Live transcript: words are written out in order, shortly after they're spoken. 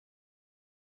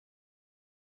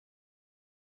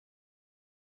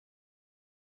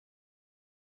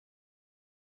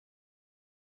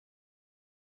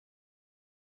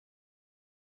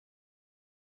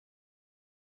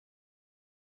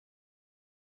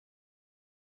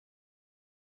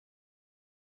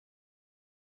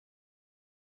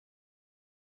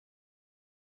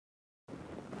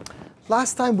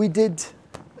last time we did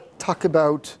talk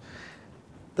about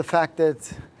the fact that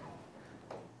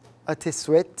à tes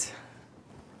souhaits,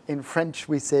 in French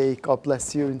we say God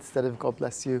bless you instead of God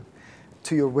bless you,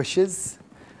 to your wishes.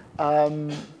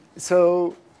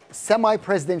 So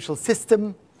semi-presidential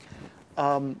system,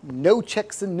 no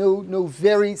checks and no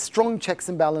very strong checks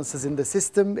and balances in the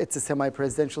system. It's a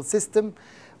semi-presidential system,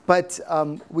 but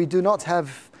we do not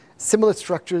have similar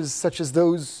structures such as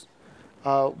those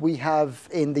we have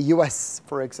in the US,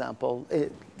 for example,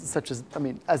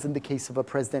 as in the case of a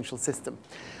presidential system.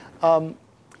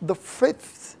 The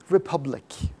Fifth Republic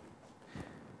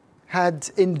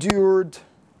had endured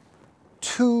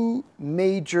two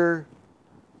major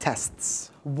tests.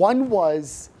 One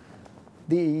was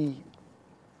the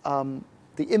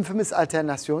infamous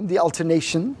alternation, the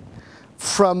alternation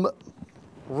from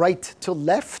right to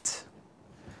left.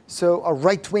 So a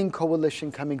right-wing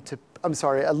coalition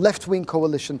a left-wing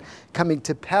coalition coming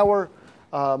to power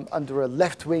under a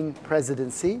left-wing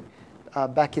presidency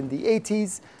back in the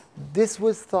 80s. This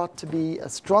was thought to be a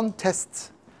strong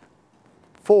test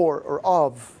for or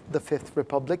of the Fifth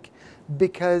Republic,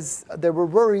 because there were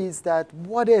worries that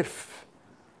what if,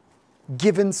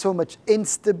 given so much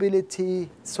instability,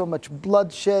 so much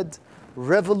bloodshed,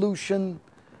 revolution,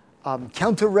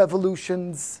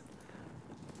 counter-revolutions,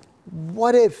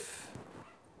 what if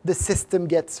the system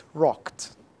gets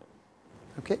rocked?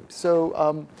 Okay,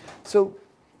 so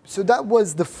that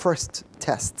was the first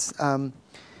test.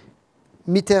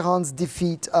 Mitterrand's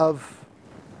defeat of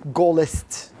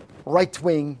Gaullist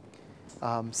right-wing,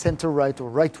 center-right or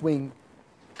right-wing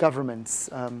governments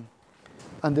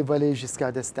under Valéry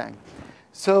Giscard d'Estaing.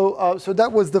 So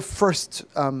that was the first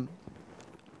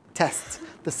test.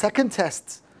 The second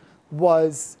test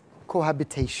was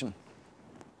cohabitation,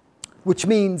 which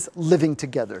means living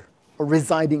together or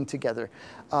residing together.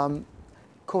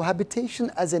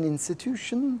 Cohabitation as an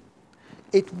institution,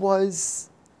 it was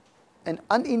an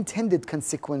unintended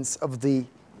consequence of the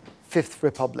Fifth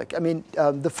Republic. I mean,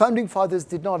 the Founding Fathers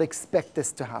did not expect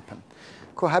this to happen.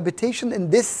 Cohabitation in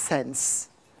this sense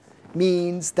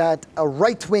means that a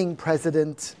right-wing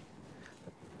president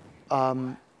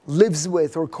lives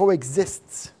with or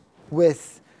coexists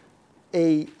with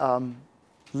a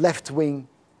left-wing,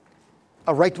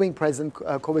 a right-wing president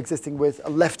coexisting with a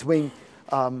left-wing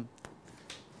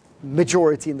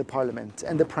majority in the parliament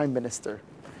and the prime minister,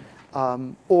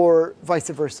 or vice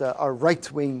versa,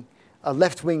 a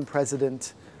left-wing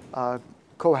president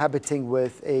cohabiting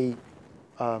with the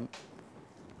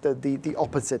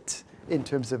opposite in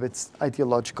terms of its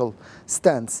ideological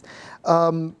stance.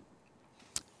 The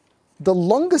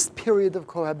longest period of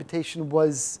cohabitation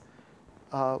was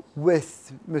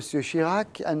with Monsieur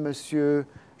Chirac and Monsieur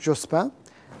Jospin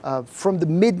from the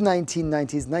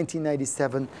mid-1990s,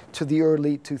 1997, to the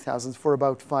early 2000s for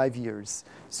about 5 years.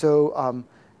 So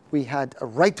we had a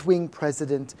right-wing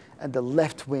president and a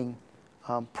left-wing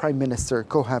prime minister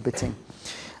cohabiting.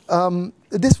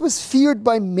 This was feared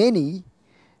by many,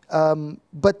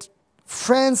 but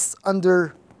France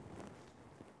under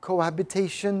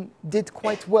cohabitation did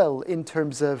quite well in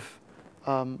terms of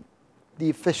the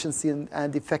efficiency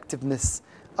and effectiveness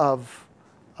of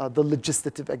the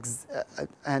legislative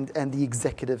and the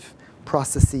executive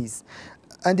processes.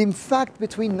 And in fact,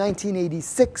 between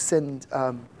 1986 and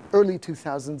early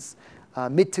 2000s,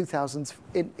 mid-2000s,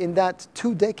 in that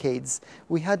 2 decades,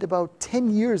 we had about 10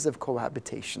 years of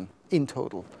cohabitation in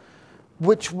total,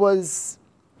 which was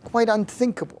quite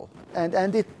unthinkable.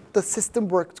 And the system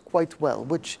worked quite well,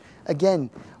 which,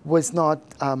 again, was not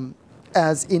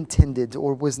as intended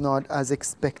or was not as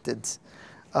expected.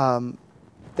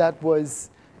 That was,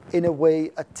 in a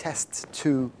way, a test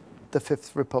to the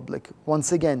Fifth Republic.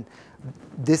 Once again,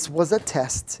 this was a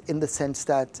test in the sense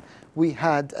that we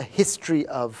had a history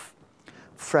of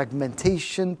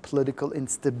fragmentation, political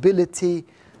instability,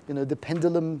 the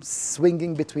pendulum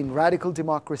swinging between radical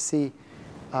democracy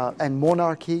and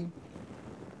monarchy,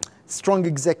 strong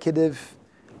executive,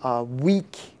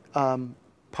 weak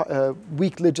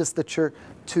legislature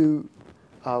to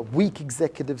weak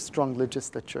executive, strong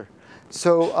legislature.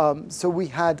 So we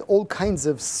had all kinds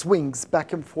of swings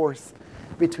back and forth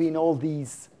between all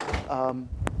these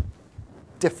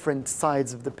different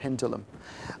sides of the pendulum.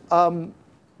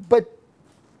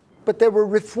 But there were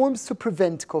reforms to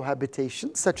prevent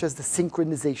cohabitation, such as the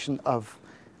synchronization of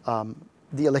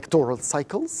the electoral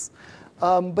cycles.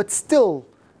 But still,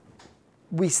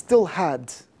 we still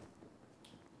had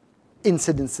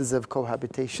incidences of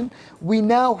cohabitation. We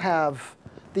now have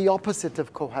the opposite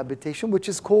of cohabitation, which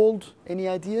is called, any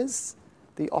ideas?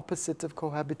 The opposite of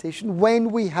cohabitation,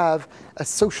 when we have a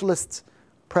socialist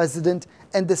president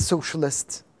and a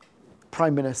socialist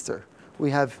prime minister, We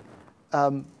have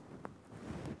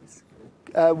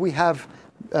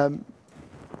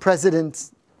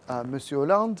President Monsieur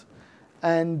Hollande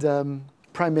and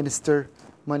Prime Minister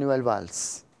Manuel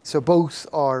Valls. So both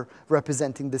are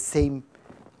representing the same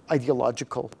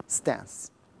ideological stance.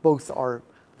 Both are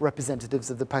representatives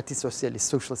of the Parti Socialiste,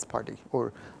 Socialist Party,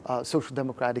 or Social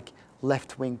Democratic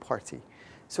left-wing party.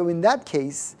 So in that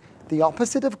case, the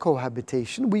opposite of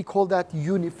cohabitation, we call that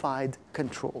unified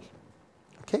control.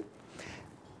 Okay?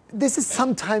 This is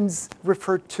sometimes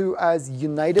referred to as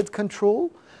united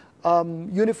control.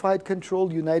 Unified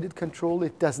control, united control,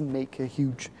 it doesn't make a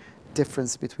huge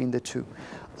difference between the two.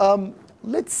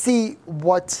 Let's see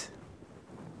what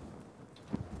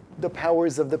the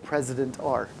powers of the president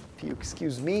are, if you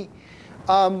excuse me.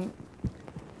 The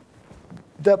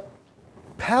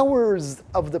powers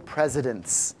of the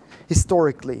presidents,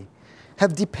 historically,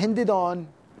 have depended on,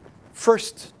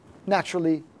 first,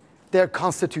 naturally, their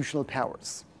constitutional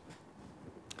powers.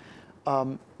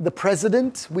 The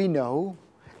president, we know,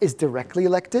 is directly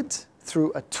elected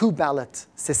through a two-ballot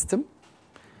system,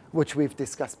 which we've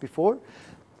discussed before.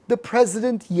 The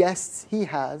president, yes, he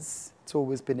has. It's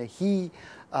always been a he.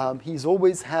 He's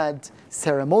always had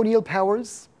ceremonial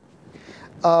powers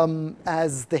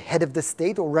as the head of the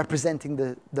state or representing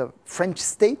the French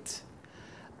state.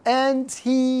 And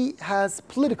he has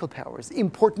political powers,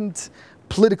 important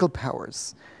political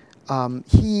powers.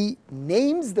 He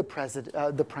names the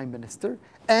prime minister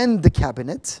and the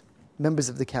cabinet, members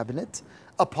of the cabinet,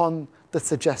 upon the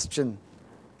suggestion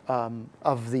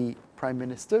of the prime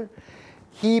minister.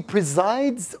 He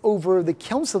presides over the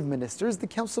Council of Ministers. The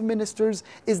Council of Ministers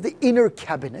is the inner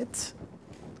cabinet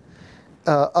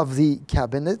of the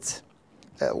cabinet,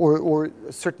 or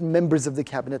certain members of the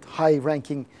cabinet,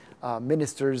 high-ranking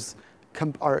ministers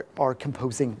are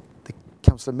composing the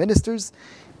Council of Ministers.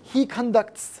 He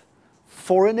conducts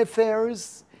foreign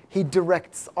affairs. He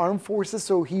directs armed forces,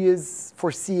 so he is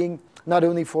foreseeing not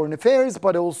only foreign affairs,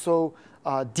 but also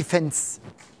defense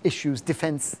issues,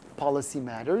 defense policy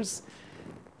matters.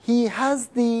 He has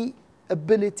the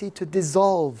ability to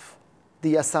dissolve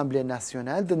the Assemblée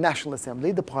Nationale, the National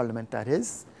Assembly, the parliament that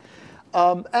is.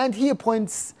 And he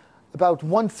appoints about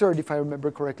 1/3, if I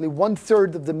remember correctly,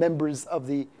 1/3 of the members of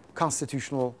the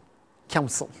Constitutional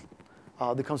Council,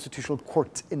 the Constitutional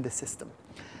Court in the system.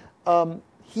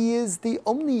 He is the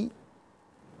only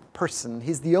person,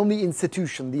 he's the only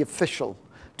institution, the official,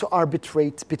 to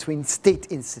arbitrate between state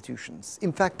institutions.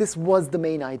 In fact, this was the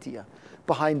main idea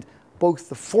behind both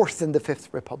the Fourth and the Fifth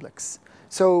Republics.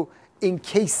 So in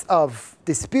case of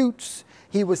disputes,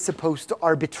 he was supposed to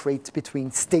arbitrate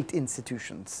between state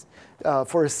institutions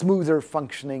for a smoother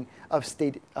functioning of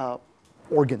state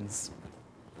organs.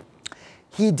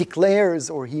 He declares,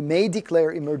 or he may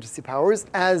declare, emergency powers,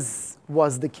 as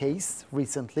was the case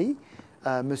recently.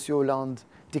 Monsieur Hollande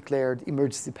declared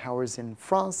emergency powers in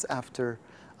France after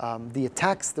the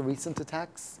attacks, the recent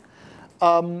attacks.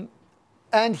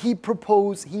 And he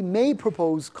may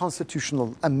propose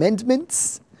constitutional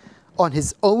amendments on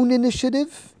his own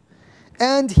initiative,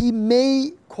 and he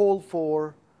may call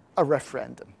for a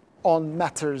referendum on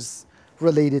matters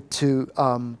related to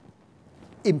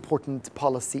important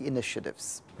policy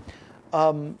initiatives.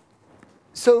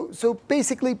 So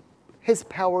basically, his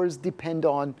powers depend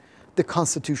on the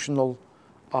constitutional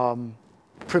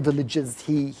privileges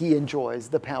he enjoys,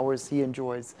 the powers he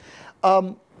enjoys.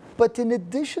 But in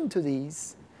addition to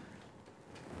these,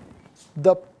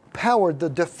 the power, the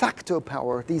de facto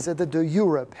power, these are the de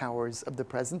jure powers of the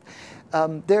president,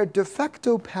 their de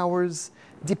facto powers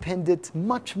depended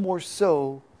much more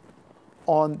so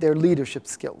on their leadership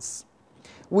skills.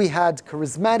 We had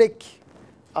charismatic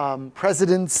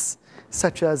presidents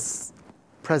such as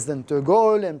President de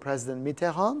Gaulle and President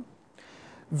Mitterrand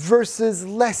versus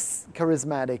less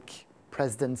charismatic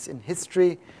presidents in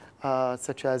history,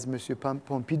 such as Monsieur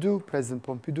Pompidou, President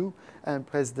Pompidou, and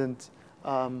President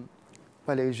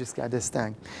Valéry Giscard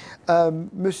d'Estaing.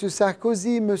 Monsieur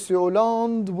Sarkozy, Monsieur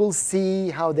Hollande, we'll see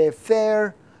how they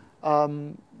fare,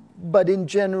 but in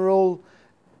general,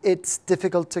 it's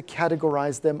difficult to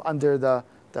categorize them under the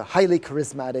highly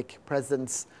charismatic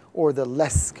presidents or the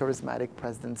less charismatic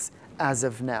presidents as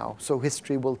of now. So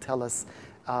history will tell us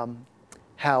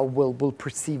how we'll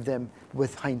perceive them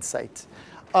with hindsight.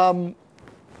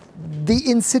 The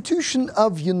institution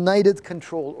of united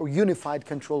control or unified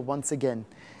control, once again,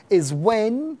 is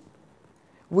when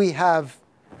we have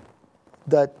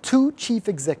the two chief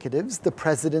executives, the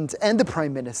president and the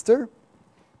prime minister,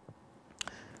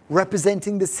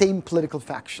 representing the same political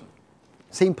faction,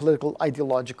 same political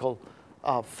ideological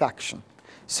faction.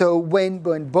 So when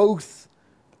both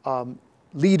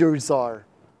leaders are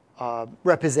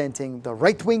representing the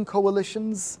right-wing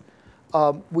coalitions.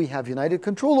 We have united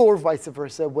control, or vice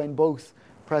versa, when both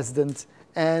president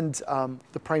and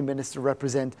the prime minister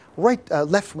represent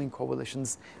left-wing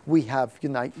coalitions. We have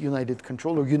united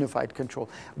control or unified control.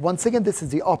 Once again, this is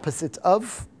the opposite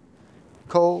of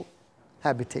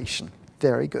cohabitation.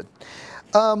 Very good.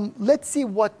 Let's see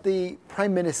what the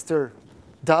prime minister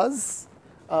does,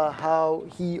 how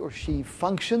he or she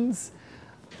functions.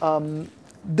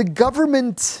 The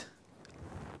government,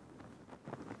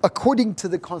 according to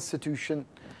the Constitution,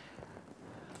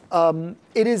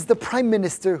 it is the prime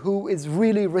minister who is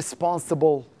really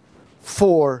responsible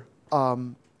for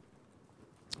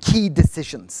key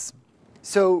decisions.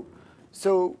 So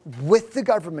with the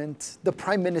government, the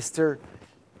prime minister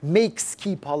makes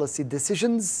key policy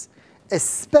decisions,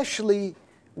 especially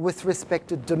with respect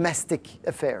to domestic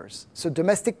affairs. So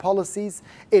domestic policies,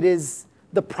 it is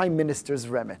the prime minister's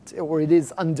remit, or it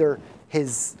is under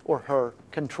his or her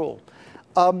control.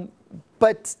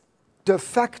 But de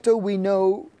facto, we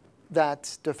know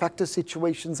that de facto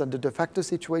situations, under de facto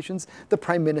situations, the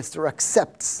prime minister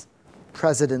accepts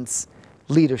president's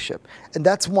leadership. And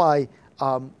that's why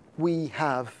we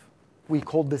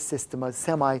call this system a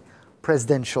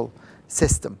semi-presidential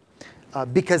system,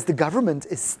 because the government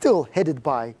is still headed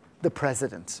by the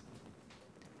president,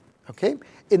 okay?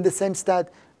 In the sense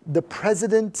that the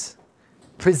president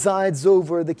presides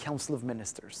over the Council of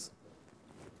Ministers,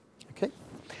 okay?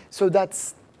 So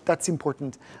that's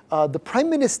important. The prime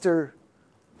minister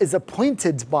is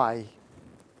appointed by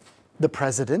the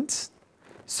president.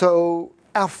 So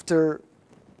after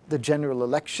the general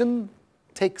election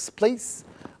takes place,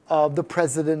 the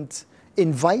president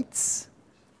invites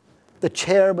the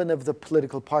chairman of the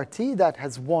political party that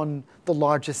has won the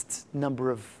largest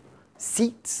number of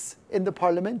seats in the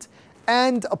parliament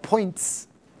and appoints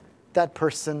that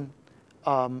person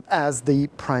as the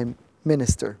prime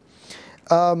minister.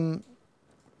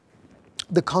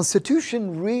 The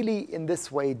Constitution really, in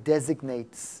this way,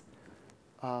 designates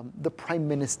the prime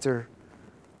minister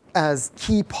as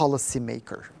key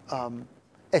policymaker,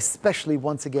 especially,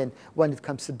 once again, when it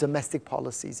comes to domestic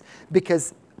policies,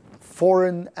 because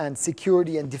foreign and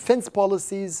security and defense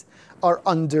policies are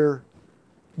under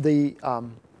the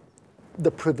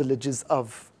privileges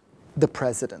of the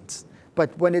president.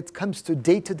 But when it comes to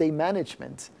day-to-day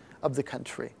management of the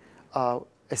country,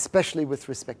 especially with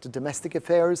respect to domestic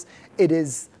affairs, it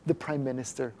is the prime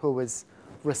minister who is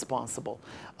responsible.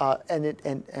 And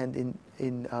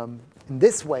in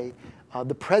this way,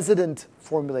 the president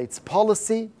formulates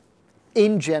policy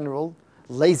in general,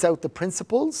 lays out the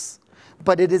principles,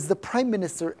 but it is the prime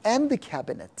minister and the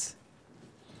cabinet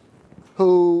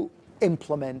who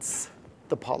implements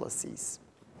the policies.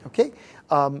 Okay?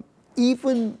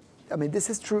 This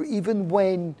is true even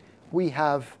when we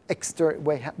have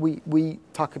we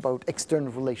talk about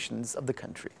external relations of the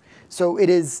country. So it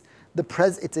is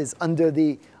under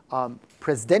the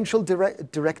presidential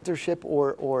directorship,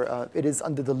 or it is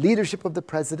under the leadership of the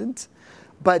president,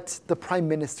 but the prime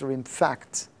minister, in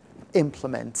fact,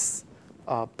 implements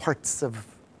parts of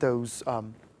those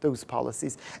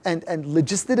policies. And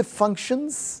legislative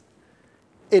functions,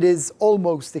 it is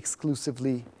almost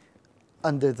exclusively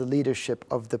under the leadership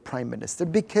of the prime minister,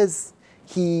 because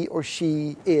he or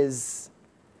she is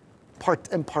part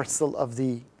and parcel of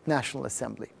the National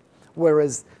Assembly,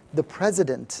 whereas the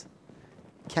president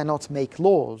cannot make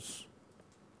laws.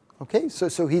 Okay,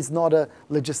 so he's not a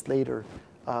legislator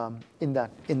in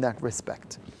that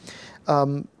respect.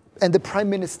 And the prime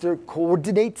minister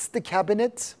coordinates the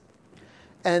cabinet,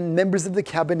 and members of the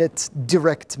cabinet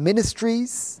direct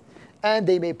ministries, and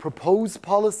they may propose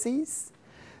policies.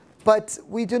 But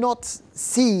we do not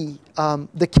see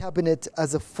the cabinet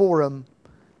as a forum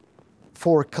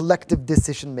for collective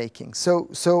decision-making. So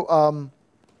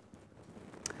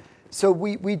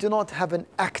we do not have an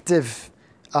active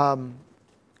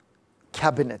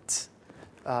cabinet,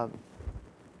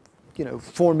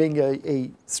 forming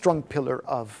a strong pillar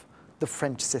of the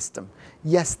French system.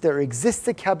 Yes, there exists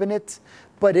a cabinet,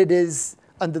 but it is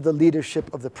under the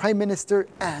leadership of the prime minister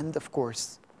and, of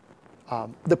course,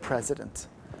 the president.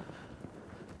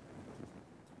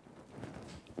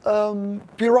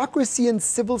 Bureaucracy and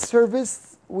civil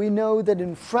service, we know that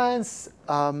in France,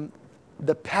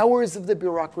 the powers of the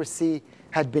bureaucracy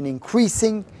had been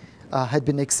increasing, had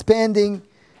been expanding,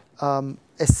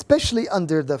 especially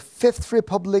under the Fifth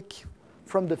Republic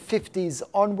from the 50s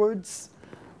onwards.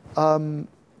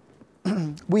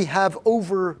 We have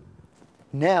over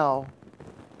now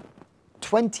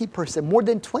 20%, more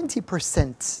than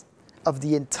 20% of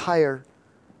the entire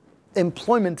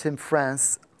employment in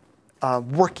France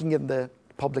working in the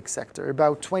public sector.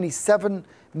 About 27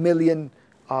 million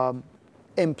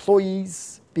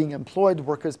employees being employed,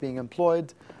 workers being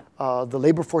employed, the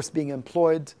labor force being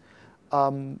employed,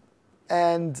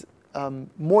 and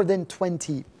more than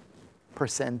 20%,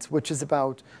 which is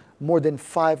about more than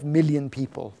 5 million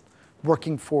people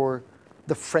working for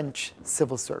the French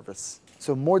civil service.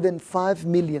 So more than 5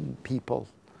 million people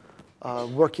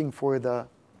working for the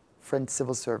French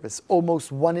civil service.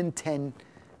 Almost 1 in 10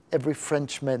 every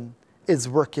Frenchman is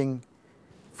working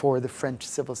for the French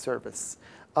civil service.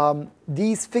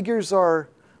 These figures are,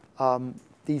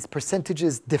 these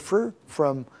percentages differ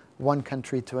from one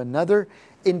country to another.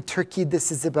 In Turkey,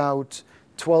 this is about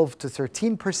 12 to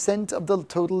 13% of the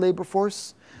total labor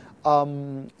force.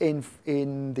 In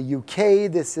the UK,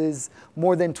 this is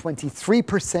more than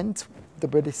 23%. The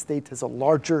British state has a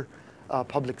larger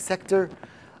public sector.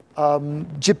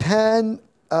 Japan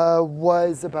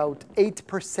was about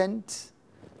 8%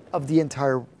 of the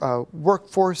entire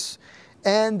workforce.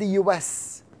 And the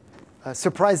US,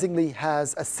 surprisingly,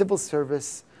 has a civil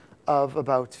service of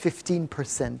about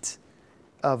 15%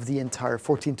 of the entire,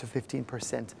 14 to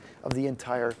 15% of the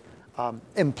entire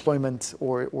employment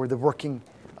or the working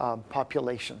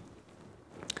population.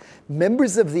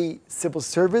 Members of the civil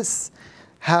service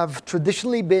have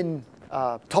traditionally been,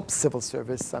 top civil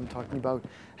service I'm talking about,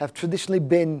 have traditionally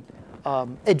been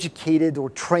educated or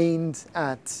trained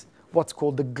at what's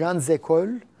called the grandes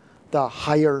écoles, the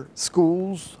higher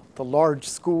schools, the large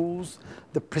schools,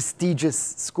 the prestigious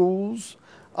schools.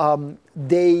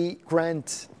 They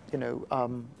grant,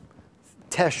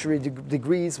 tertiary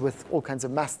degrees with all kinds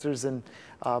of masters, and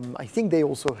I think they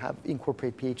also have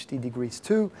incorporate PhD degrees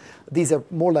too. These are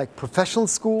more like professional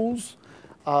schools.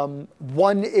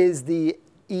 One is the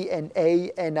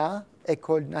ENA,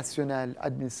 École Nationale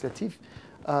Administrative,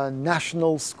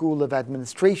 National School of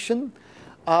Administration,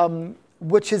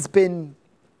 which has been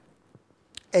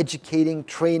educating,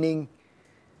 training,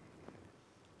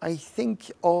 I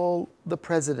think all the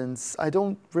presidents. I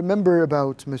don't remember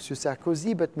about Monsieur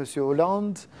Sarkozy, but Monsieur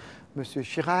Hollande, Monsieur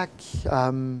Chirac,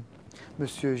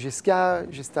 Monsieur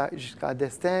Giscard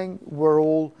d'Estaing were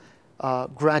all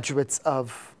graduates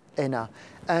of ENA.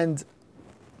 And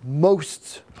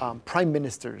most prime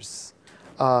ministers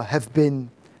have been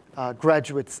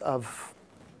graduates of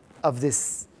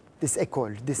this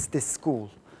école, this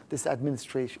school, this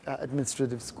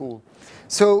administrative school.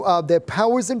 So their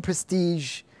powers and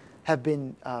prestige have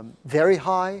been very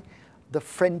high. The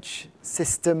French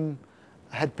system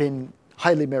had been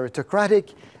highly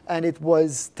meritocratic, and it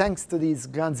was thanks to these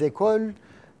grandes écoles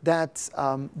that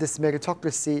this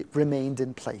meritocracy remained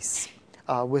in place,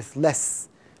 with less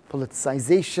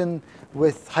politicization,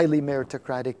 with highly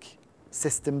meritocratic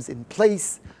systems in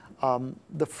place.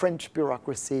 The French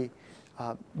bureaucracy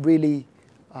really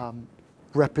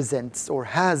represents or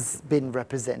has been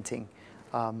representing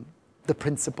the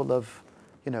principle of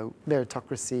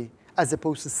meritocracy as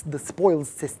opposed to the spoils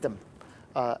system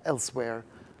elsewhere.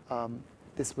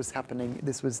 This was happening,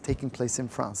 this was taking place in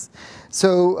France.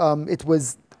 So it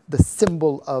was the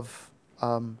symbol of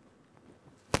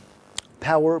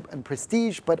power and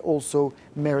prestige, but also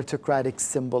meritocratic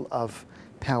symbol of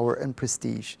power and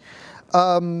prestige.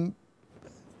 The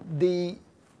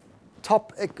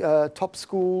top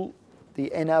school,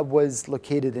 the ENA, was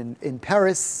located in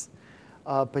Paris,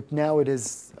 but now it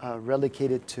is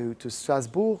relocated to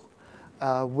Strasbourg,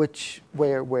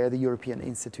 where the European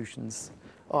institutions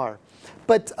are.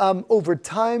 But over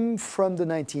time, from the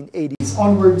 1980s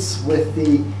onwards, with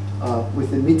the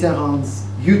Mitterrand's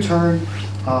U-turn,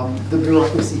 the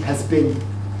bureaucracy has been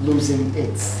losing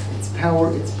its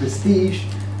power, its prestige.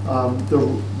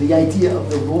 The idea of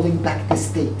the rolling back the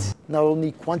state, not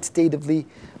only quantitatively,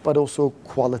 but also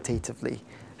qualitatively,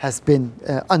 has been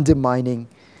undermining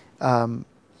the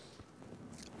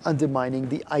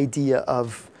idea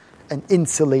of an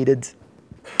insulated,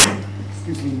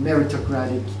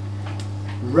 meritocratic,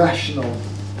 rational,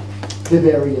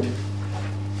 Bavarian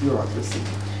bureaucracy.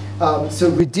 So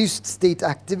reduced state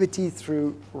activity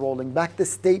through rolling back the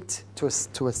state to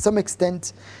some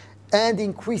extent, and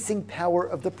increasing power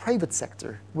of the private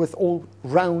sector with all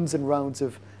rounds and rounds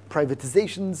of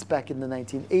privatizations back in the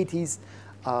 1980s,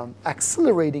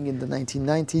 accelerating in the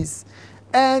 1990s,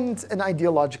 and an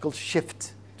ideological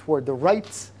shift toward the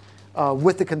right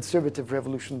with the conservative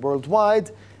revolution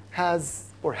worldwide have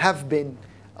been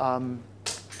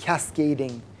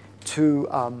cascading to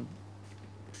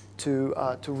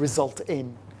result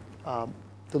in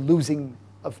the losing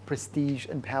of prestige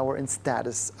and power and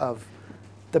status of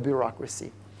the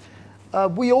bureaucracy.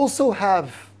 We also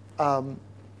have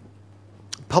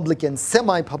public and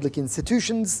semi-public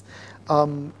institutions.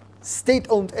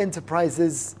 State-owned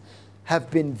enterprises have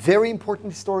been very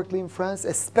important historically in France,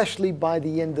 especially by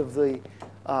the end of the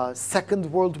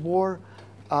Second World War.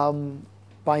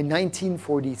 By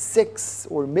 1946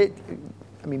 or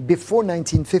before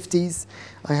 1950s,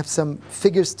 I have some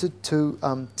figures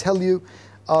to tell you.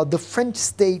 The French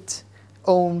state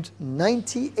owned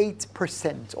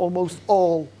 98%, almost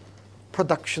all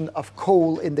production of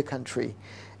coal in the country.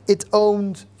 It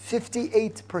owned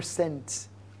 58%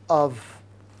 of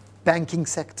banking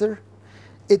sector.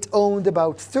 It owned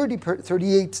about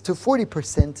 38 to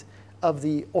 40% of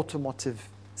the automotive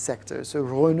sector. So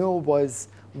Renault was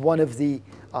one of the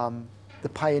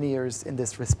pioneers in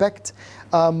this respect.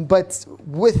 But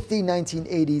with the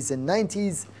 1980s and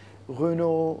 90s,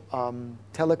 Renault,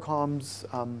 Telecoms,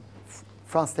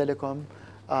 France Telecom,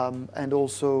 and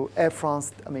also Air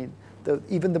France,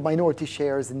 even the minority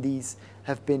shares in these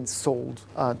have been sold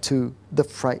to the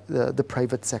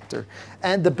private sector.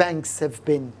 And the banks have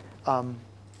been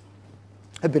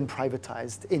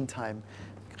privatized in time.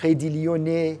 Crédit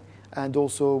Lyonnais and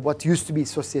also what used to be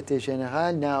Société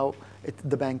Générale, now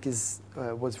the bank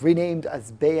was renamed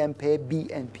as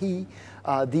BNP.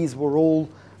 These were all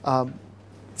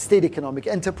state economic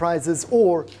enterprises,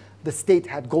 or the state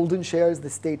had golden shares. The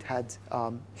state had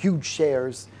huge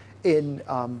shares in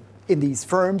these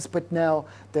firms, but now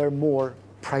they're more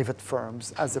private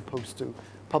firms as opposed to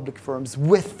public firms,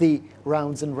 with the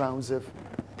rounds and rounds of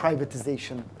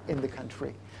privatization in the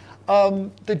country.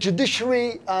 The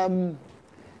judiciary,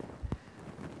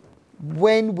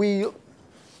 when we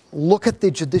look at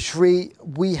the judiciary,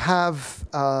 we have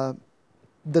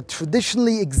the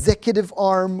traditionally executive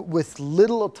arm with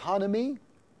little autonomy.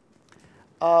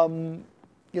 The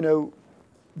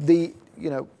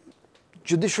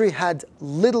judiciary had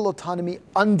little autonomy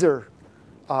under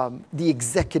the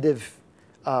executive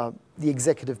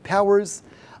powers.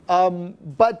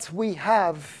 But we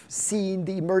have seen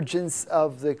the emergence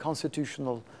of the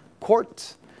Constitutional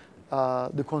Court,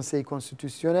 the Conseil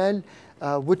constitutionnel,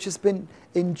 which has been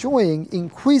enjoying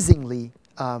increasingly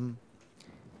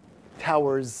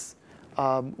powers,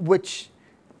 which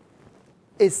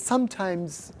is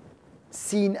sometimes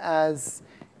seen as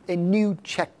a new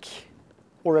check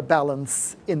or a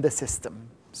balance in the system.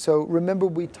 So remember,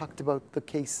 we talked about the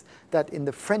case that in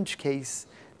the French case,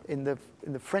 in the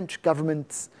French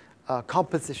government's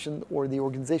composition or the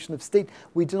organization of state,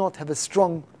 we do not have a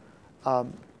strong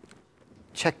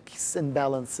checks and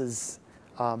balances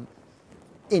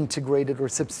integrated or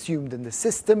subsumed in the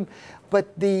system.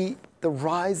 But the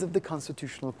rise of the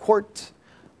Constitutional Court,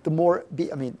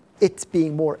 it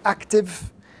being more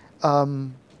active,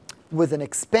 with an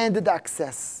expanded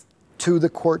access to the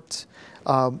court,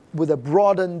 with a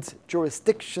broadened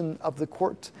jurisdiction of the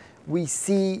court, we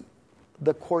see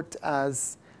the court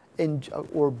as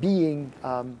being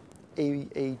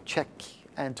a check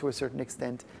and, to a certain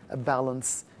extent, a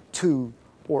balance to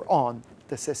or on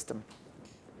the system.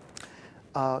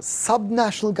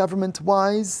 Subnational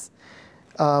government-wise,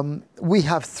 we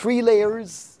have three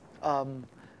layers.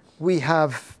 We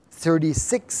have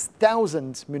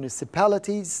 36,000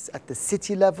 municipalities at the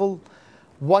city level,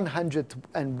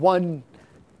 101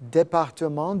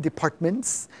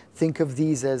 departments. Think of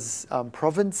these as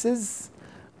provinces.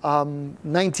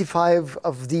 95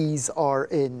 of these are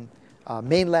in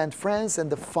mainland France, and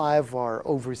the 5 are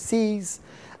overseas.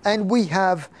 And we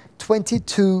have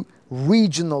 22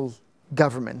 regional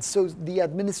governments. So the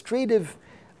administrative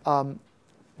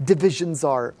divisions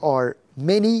are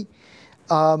many.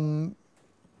 But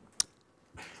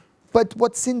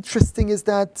what's interesting is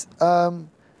that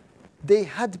they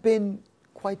had been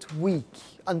quite weak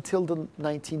until the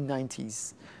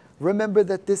 1990s. Remember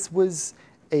that this was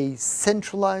a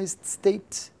centralized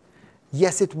state.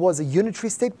 Yes, it was a unitary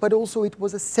state, but also it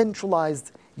was a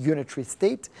centralized unitary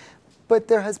state. But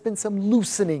there has been some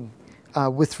loosening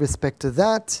with respect to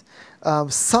that.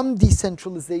 Some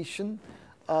decentralization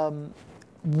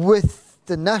with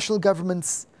the national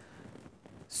government's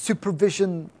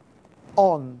supervision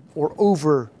on or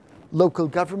over local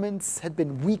governments had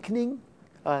been weakening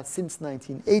since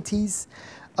 1980s.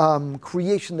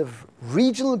 Creation of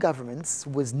regional governments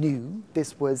was new.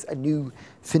 This was a new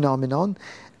phenomenon.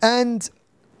 And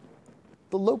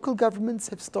the local governments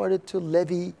have started to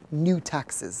levy new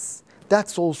taxes.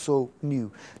 That's also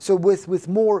new. So with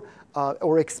more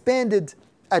or expanded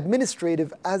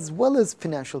administrative as well as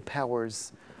financial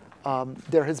powers,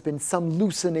 there has been some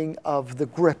loosening of the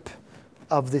grip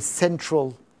of the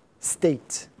central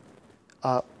state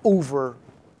over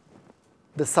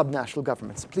the subnational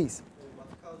governments. Please.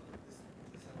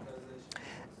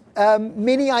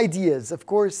 Many ideas, of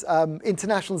course,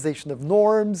 internationalization of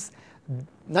norms,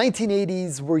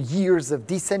 1980s were years of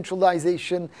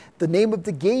decentralization. The name of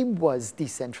the game was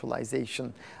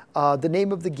decentralization. The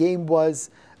name of the game was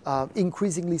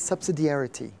increasingly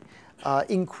subsidiarity,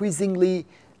 increasingly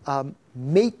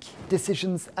make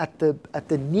decisions at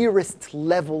the nearest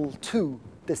level to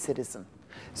the citizen.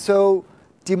 So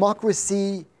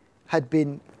democracy had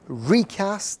been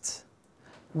recast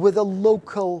with a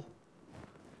local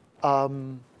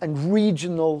and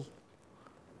regional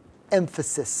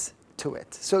emphasis to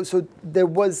it. So there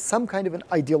was some kind of an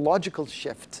ideological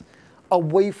shift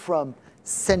away from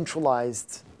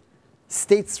centralized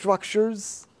state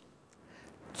structures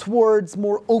towards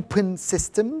more open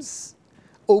systems,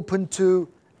 open to,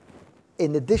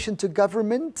 in addition to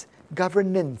government,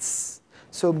 governance.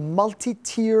 So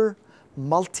multi-tier,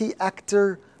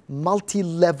 multi-actor,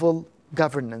 multi-level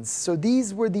governance. So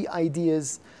these were the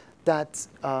ideas that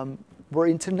were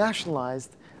internationalized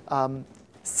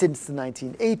since the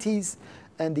 1980s,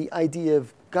 and the idea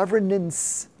of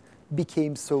governance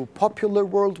became so popular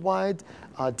worldwide.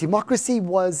 Democracy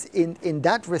was, in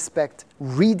that respect,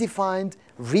 redefined,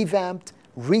 revamped,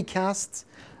 recast,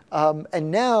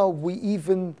 and now we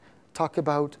even talk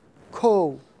about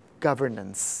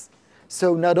co-governance.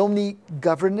 So not only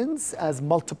governance as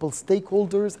multiple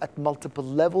stakeholders at multiple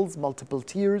levels, multiple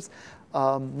tiers,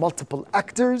 multiple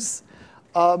actors,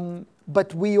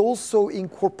 but we also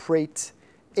incorporate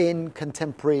in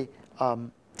contemporary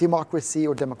democracy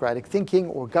or democratic thinking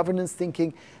or governance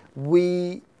thinking,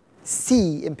 we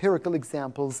see empirical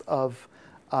examples of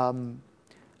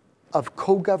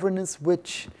co-governance,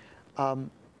 which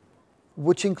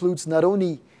includes not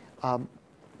only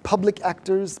public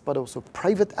actors, but also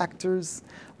private actors,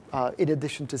 in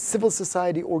addition to civil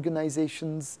society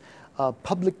organizations,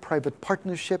 public-private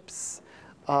partnerships,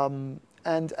 and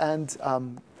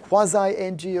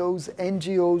quasi-NGOs,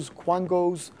 NGOs,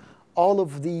 quangos, all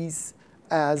of these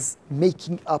as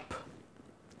making up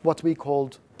what we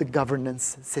called the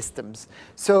governance systems.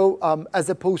 So as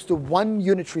opposed to one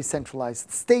unitary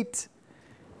centralized state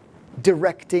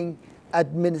directing,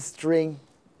 administering,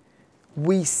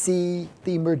 we see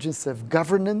the emergence of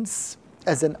governance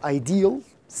as an ideal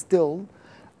still,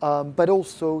 but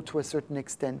also to a certain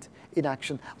extent in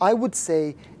action. I would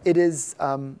say it is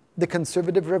the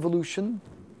conservative revolution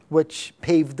which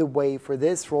paved the way for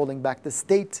this, rolling back the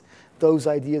state. Those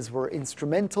ideas were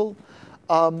instrumental,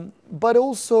 but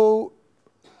also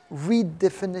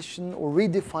redefinition or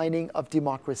redefining of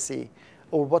democracy,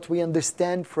 or what we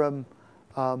understand from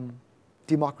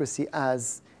democracy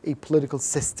as a political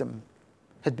system,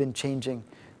 had been changing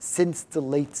since the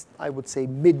late, I would say,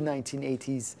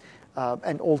 mid-1980s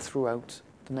and all throughout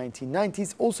the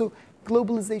 1990s. Also,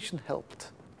 globalization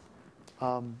helped,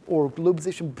 or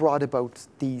globalization brought about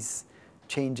these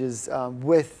changes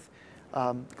with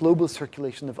global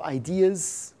circulation of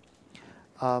ideas.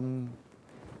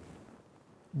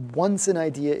 Once an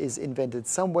idea is invented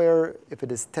somewhere, if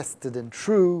it is tested and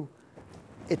true,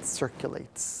 it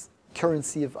circulates.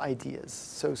 Currency of ideas.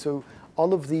 So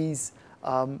all of these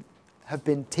have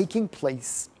been taking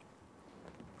place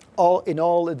in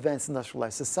all advanced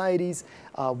industrialized societies.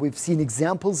 We've seen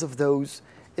examples of those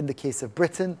in the case of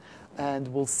Britain, and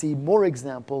we'll see more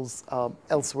examples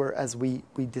elsewhere as we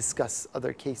discuss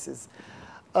other cases.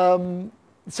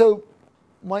 So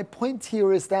my point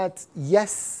here is that,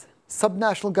 yes,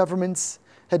 subnational governments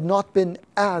had not been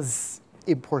as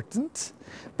important,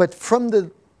 but from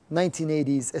the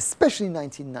 1980s, especially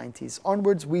 1990s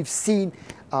onwards, we've seen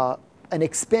an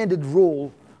expanded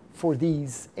role for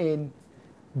these in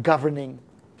governing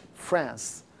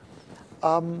France.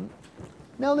 Now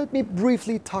let me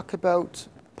briefly talk about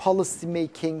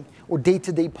policymaking or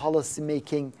day-to-day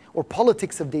policymaking or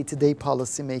politics of day-to-day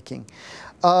policymaking.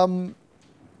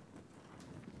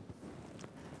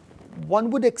 One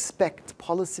would expect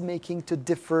policymaking to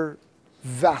differ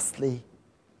vastly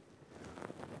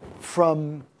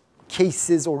from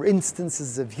cases or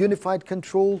instances of unified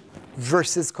control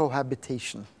versus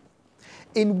cohabitation.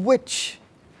 In which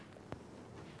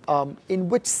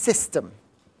system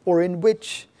or in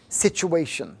which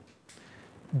situation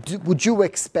would you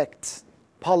expect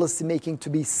policymaking to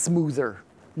be smoother,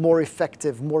 more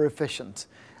effective, more efficient?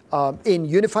 In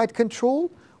unified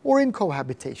control or in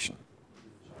cohabitation?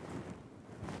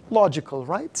 Logical,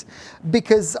 right?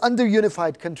 Because under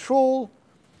unified control,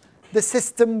 the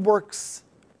system works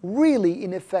really,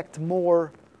 in effect,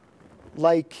 more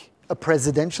like a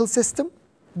presidential system,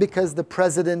 because the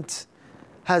president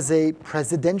has a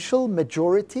presidential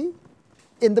majority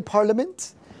in the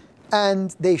parliament,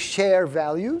 and they share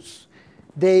values.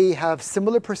 They have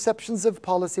similar perceptions of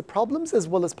policy problems as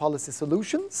well as policy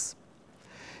solutions.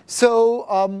 So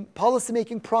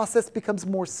policymaking process becomes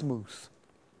more smooth.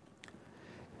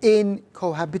 In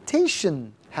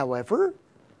cohabitation, however,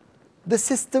 the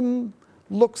system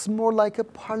looks more like a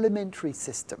parliamentary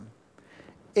system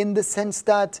in the sense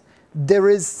that there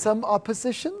is some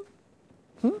opposition.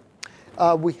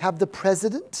 We have the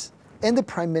president and the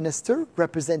prime minister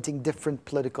representing different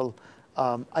political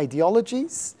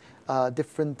ideologies,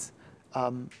 different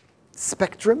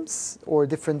spectrums or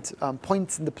different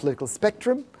points in the political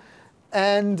spectrum.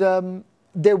 And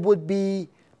there would be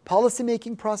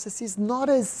policymaking processes not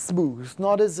as smooth,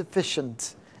 not as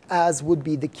efficient as would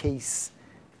be the case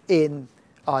in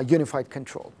unified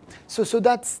control. So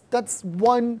that's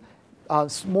one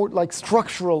more like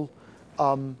structural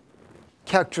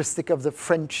characteristic of the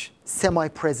French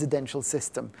semi-presidential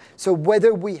system. So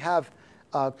whether we have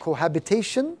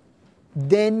cohabitation,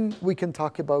 then we can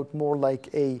talk about more like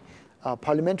a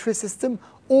parliamentary system,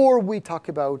 or we talk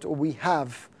about, or we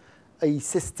have a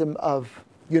system of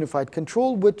unified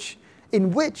control,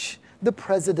 in which the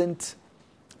president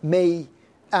may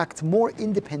act more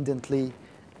independently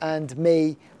and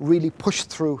may really push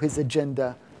through his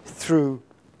agenda through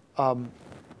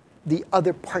the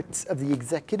other parts of the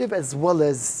executive as well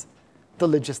as the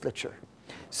legislature.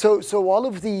 So all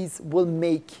of these will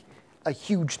make a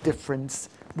huge difference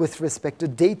with respect to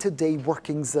day-to-day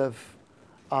workings of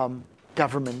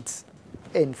government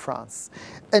in France.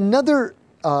 Another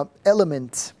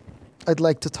element I'd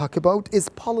like to talk about is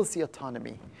policy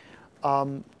autonomy.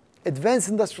 Advanced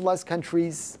industrialized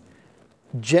countries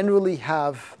generally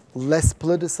have less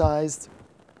politicized,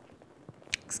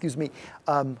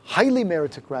 highly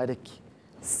meritocratic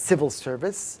civil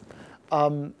service.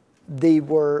 They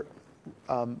were,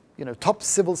 top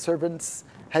civil servants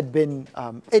had been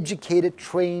educated,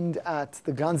 trained at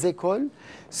the grandes écoles.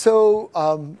 So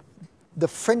the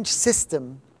French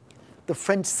system, the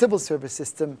French civil service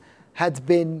system, had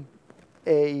been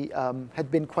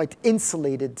quite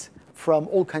insulated from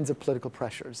all kinds of political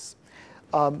pressures.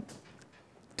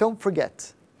 Don't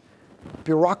forget,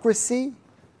 bureaucracy,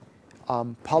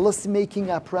 policymaking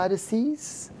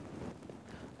apparatuses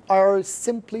are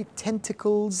simply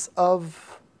tentacles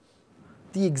of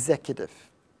the executive.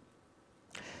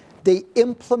 They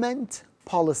implement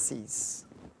policies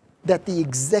that the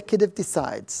executive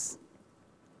decides.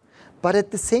 But at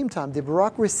the same time, the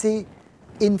bureaucracy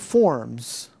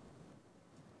informs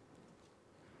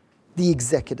the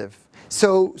executive.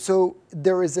 So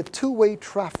there is a two-way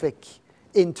traffic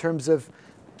in terms of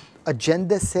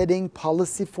agenda setting,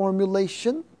 policy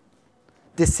formulation,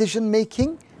 decision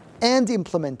making, and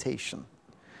implementation.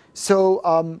 So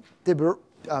the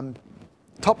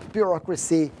top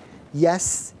bureaucracy,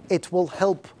 yes, it will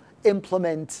help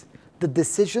implement the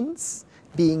decisions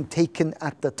being taken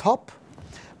at the top,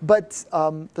 but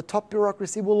the top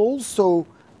bureaucracy will also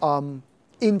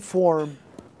inform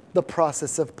the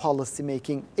process of policy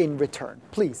making in return.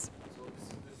 Please. So this is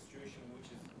the situation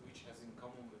which has in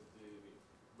common with the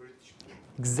British.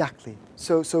 Exactly.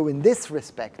 So in this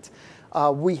respect,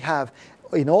 we have,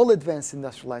 in all advanced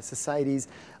industrialized societies,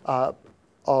 a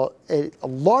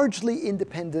largely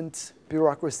independent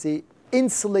bureaucracy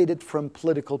insulated from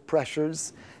political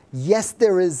pressures. Yes,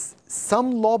 there is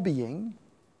some lobbying,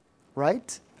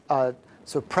 right?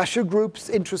 So pressure groups,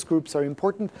 interest groups are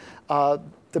important.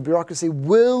 The bureaucracy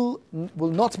will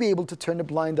not be able to turn a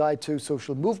blind eye to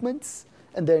social movements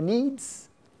and their needs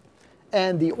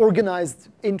and the organized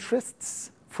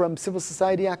interests from civil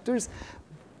society actors.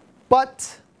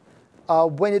 But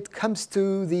when it comes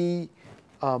to the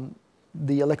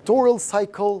electoral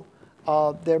cycle,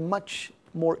 they're much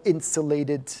more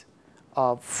insulated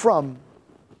from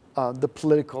the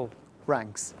political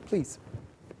ranks. Please.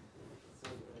 So,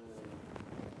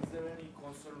 is there any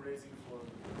concern raising for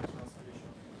the transformation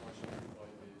of machinery by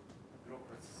the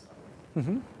bureaucracy side?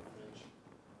 Mm-hmm.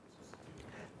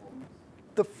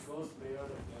 Because they are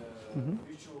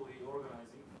mutually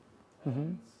organizing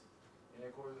and in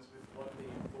accordance with what they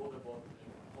thought about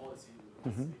policy,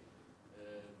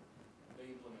 they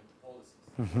implement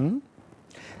policies.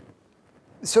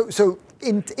 So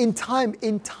in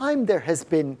time there has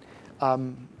been,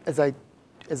 as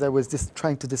I was just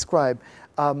trying to describe,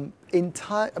 in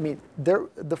time, I mean,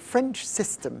 the French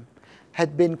system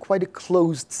had been quite a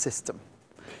closed system.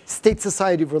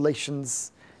 State-society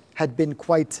relations had been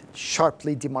quite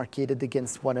sharply demarcated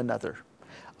against one another.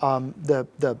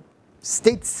 The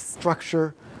state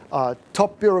structure,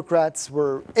 top bureaucrats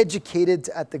were educated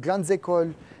at the grandes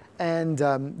écoles, and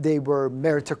they were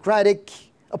meritocratic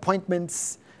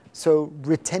appointments. So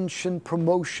retention,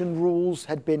 promotion rules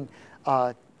had been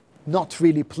not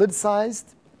really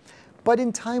politicized. But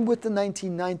in time with the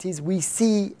 1990s, we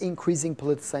see increasing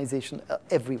politicization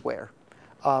everywhere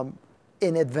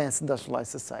in advanced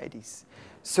industrialized societies.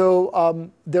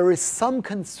 So there is some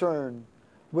concern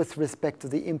with respect to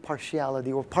the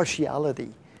impartiality or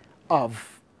partiality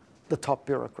of the top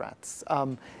bureaucrats.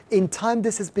 In time,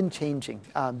 this has been changing.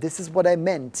 This is what I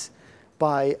meant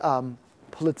by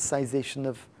politicization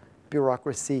of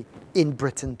bureaucracy in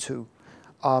Britain too.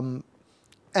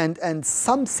 And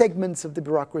some segments of the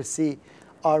bureaucracy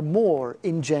are more,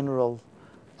 in general,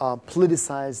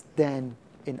 politicized than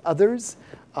in others.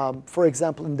 For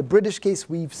example, in the British case,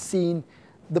 we've seen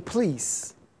the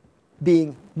police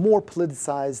being more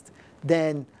politicized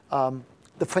than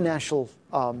the financial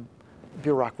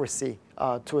bureaucracy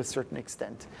to a certain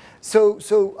extent. So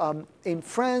in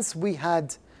France, we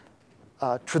had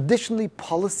traditionally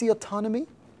policy autonomy.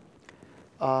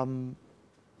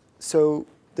 So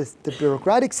the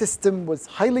bureaucratic system was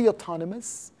highly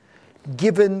autonomous,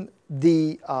 given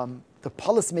the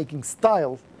policymaking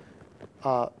style.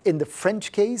 In the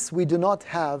French case, we do not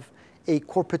have a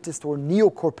corporatist or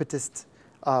neo-corporatist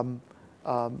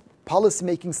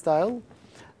policymaking style,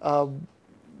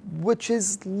 which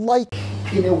is like,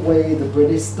 in a way, the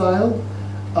British style.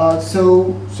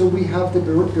 So we have the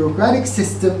bureaucratic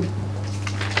system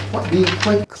being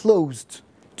quite closed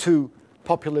to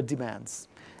popular demands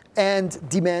and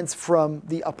demands from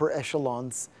the upper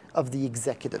echelons of the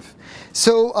executive.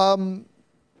 So,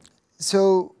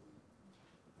 so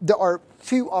there are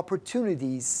few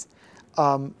opportunities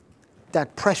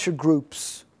that pressure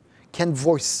groups can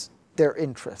voice their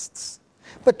interests.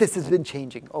 But this has been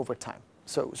changing over time.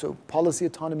 So policy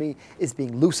autonomy is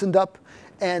being loosened up,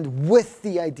 and with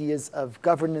the ideas of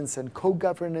governance and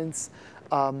co-governance,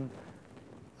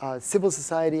 civil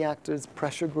society actors,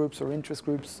 pressure groups or interest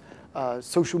groups,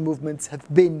 social movements have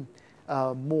been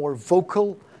more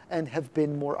vocal and have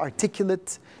been more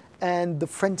articulate, and the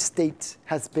French state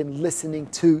has been listening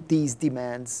to these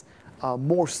demands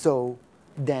more so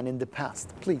than in the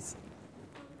past. Please. I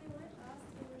wanted to ask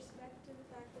in respect to the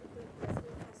fact that the president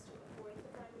has to appoint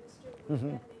the prime minister, would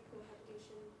that make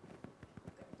cohabitation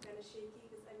kind of shaky?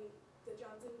 Because I mean, the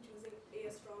Johnson choosing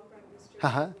a strong prime minister is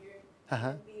weird.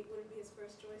 Would it be his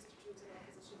first choice to choose an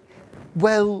opposition leader?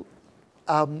 Well,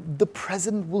 the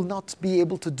president will not be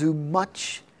able to do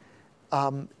much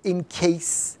in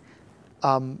case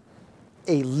a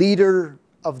leader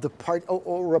of the party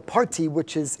or a party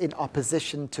which is in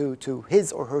opposition to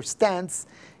his or her stance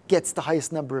gets the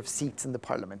highest number of seats in the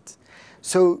parliament.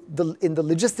 So in the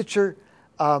legislature,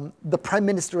 the prime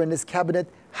minister and his cabinet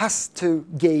has to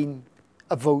gain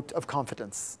a vote of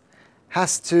confidence,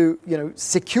 has to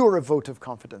secure a vote of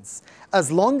confidence.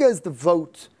 As long as the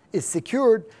vote is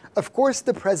secured, of course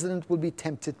the president will be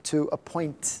tempted to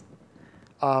appoint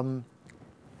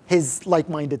his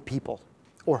like-minded people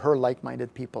or her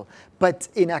like-minded people. But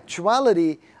in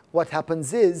actuality, what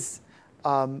happens is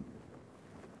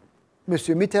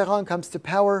Monsieur Mitterrand comes to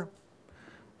power,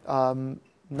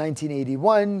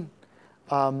 1981.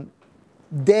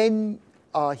 Then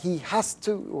he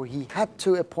had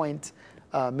to appoint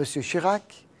Monsieur Chirac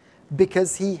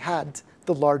because he had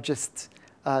the largest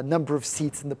number of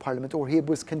seats in the parliament, or he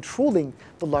was controlling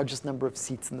the largest number of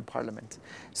seats in the parliament.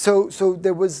 So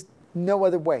there was no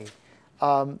other way.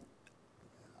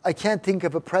 I can't think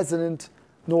of a president,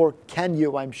 nor can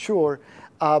you, I'm sure,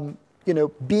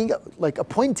 being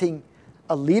appointing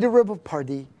a leader of a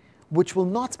party which will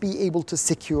not be able to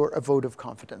secure a vote of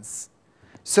confidence.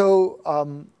 So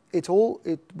it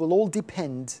will all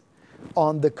depend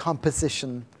on the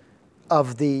composition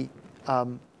of the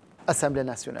Assemblée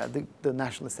Nationale, the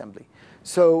National Assembly.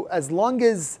 So as long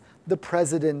as the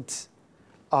president,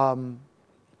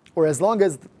 or as long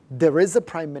as there is a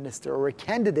prime minister or a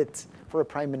candidate for a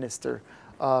prime minister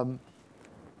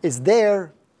is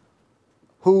there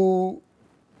who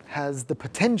has the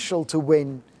potential to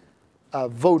win a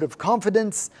vote of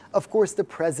confidence, of course the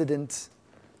president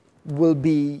will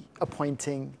be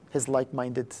appointing his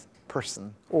like-minded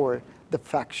person or the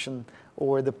faction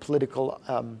or the political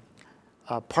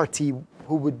party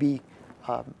who would be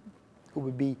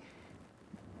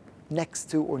next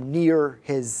to or near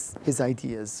his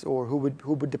ideas, or who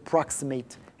would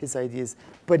approximate his ideas.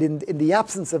 But in the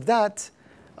absence of that,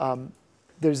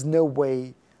 there's no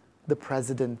way the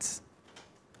president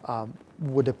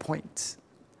would appoint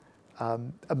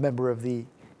a member of the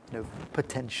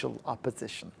potential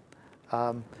opposition.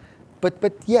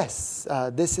 But yes,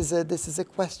 this is a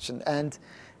question. And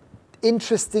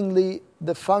interestingly,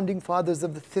 the founding fathers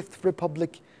of the Fifth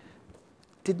Republic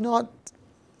did not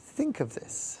think of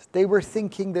this. They were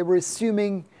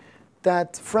assuming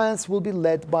that France will be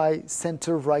led by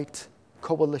center-right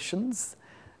coalitions,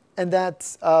 and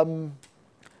that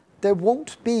there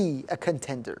won't be a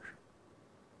contender,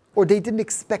 or they didn't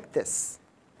expect this.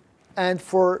 And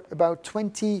for about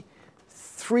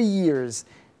 23 years,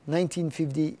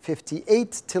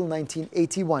 1958 till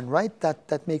 1981, right?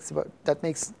 That makes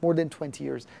more than 20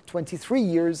 years. 23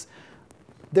 years,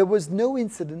 there was no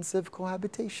incidence of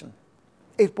cohabitation.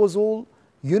 It was all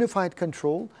unified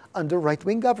control under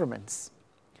right-wing governments.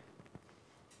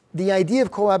 The idea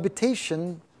of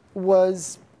cohabitation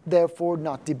was therefore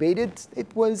not debated.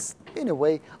 It was, in a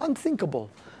way, unthinkable.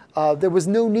 There was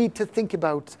no need to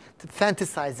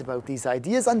fantasize about these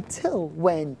ideas until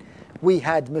when we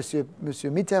had Monsieur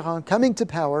Mitterrand coming to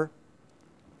power,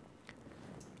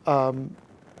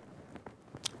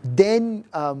 then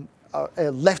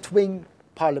a left-wing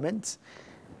parliament,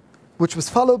 which was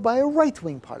followed by a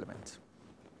right-wing parliament.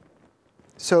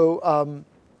 So,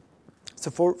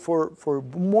 for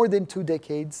more than 2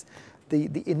 decades,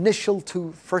 the initial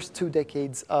first two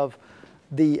decades of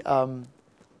the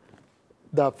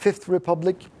Fifth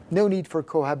Republic, no need for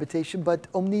cohabitation, but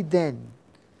only then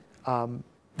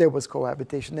there was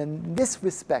cohabitation. And in this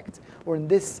respect, or in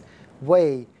this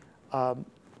way,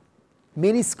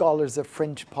 many scholars of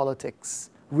French politics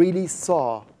really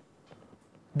saw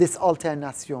this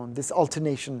alternation, this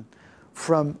alternation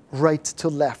from right to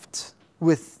left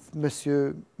with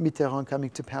Monsieur Mitterrand coming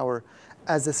to power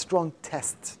as a strong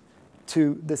test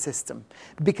to the system,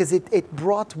 because it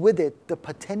brought with it the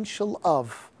potential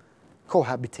of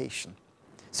cohabitation.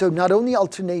 So not only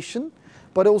alternation,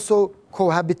 but also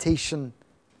cohabitation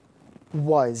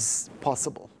was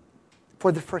possible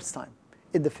for the first time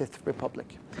in the Fifth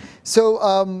Republic.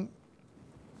 So,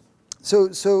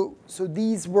 so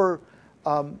these were.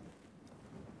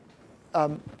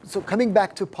 So coming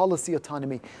back to policy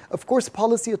autonomy, of course,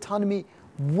 policy autonomy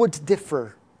would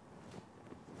differ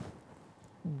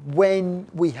when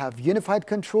we have unified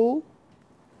control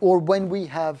or when we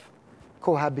have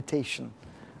cohabitation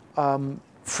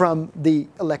from the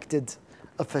elected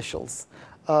officials.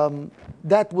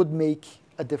 That would make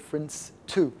a difference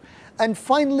too. And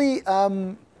finally,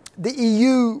 the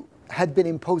EU had been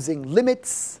imposing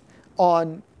limits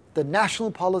on the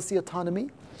national policy autonomy.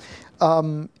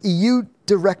 EU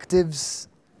directives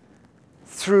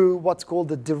through what's called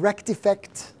the direct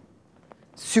effect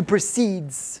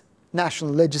supersedes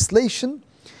national legislation.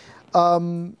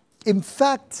 In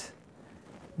fact,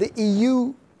 the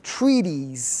EU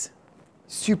treaties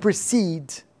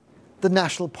supersede the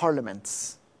national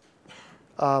parliaments.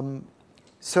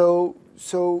 So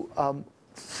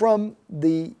from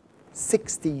the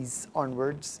 60s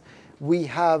onwards, we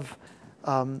have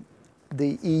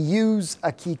the EU's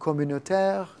acquis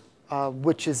communautaire,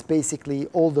 which is basically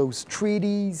all those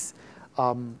treaties,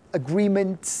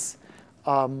 agreements,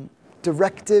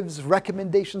 directives,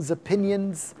 recommendations,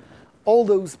 opinions, all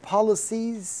those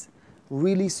policies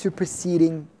really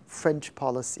superseding French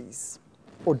policies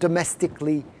or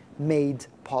domestically made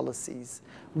policies,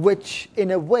 which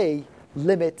in a way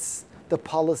limits the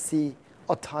policy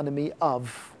autonomy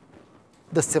of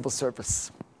the civil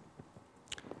service.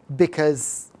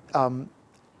 Because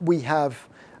we have,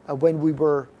 when we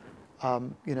were,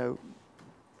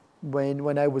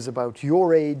 when I was about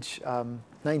your age,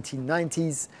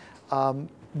 1990s,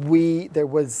 there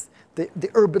was the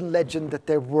urban legend that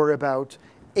there were about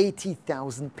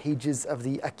 80,000 pages of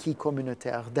the acquis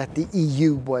communautaire, that the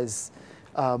EU was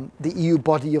the EU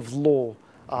body of law,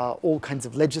 all kinds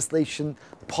of legislation,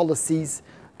 policies.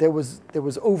 There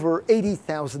was over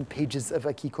 80,000 pages of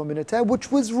acquis communautaire,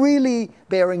 which was really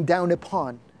bearing down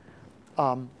upon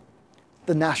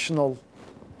the national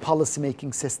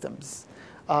policymaking systems.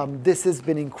 This has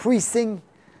been increasing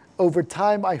over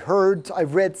time. I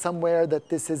read somewhere that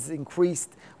this has increased,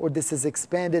 or this has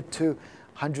expanded to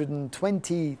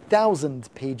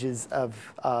 120,000 pages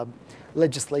of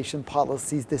legislation,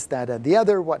 policies, this, that, and the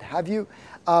other, what have you,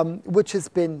 which has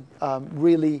been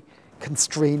really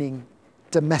constraining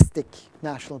domestic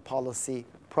national policy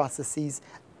processes,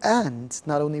 and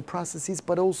not only processes,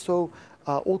 but also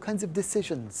all kinds of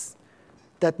decisions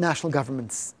that national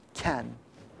governments can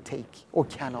take or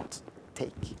cannot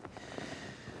take.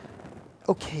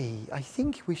 Okay, I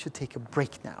think we should take a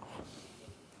break now.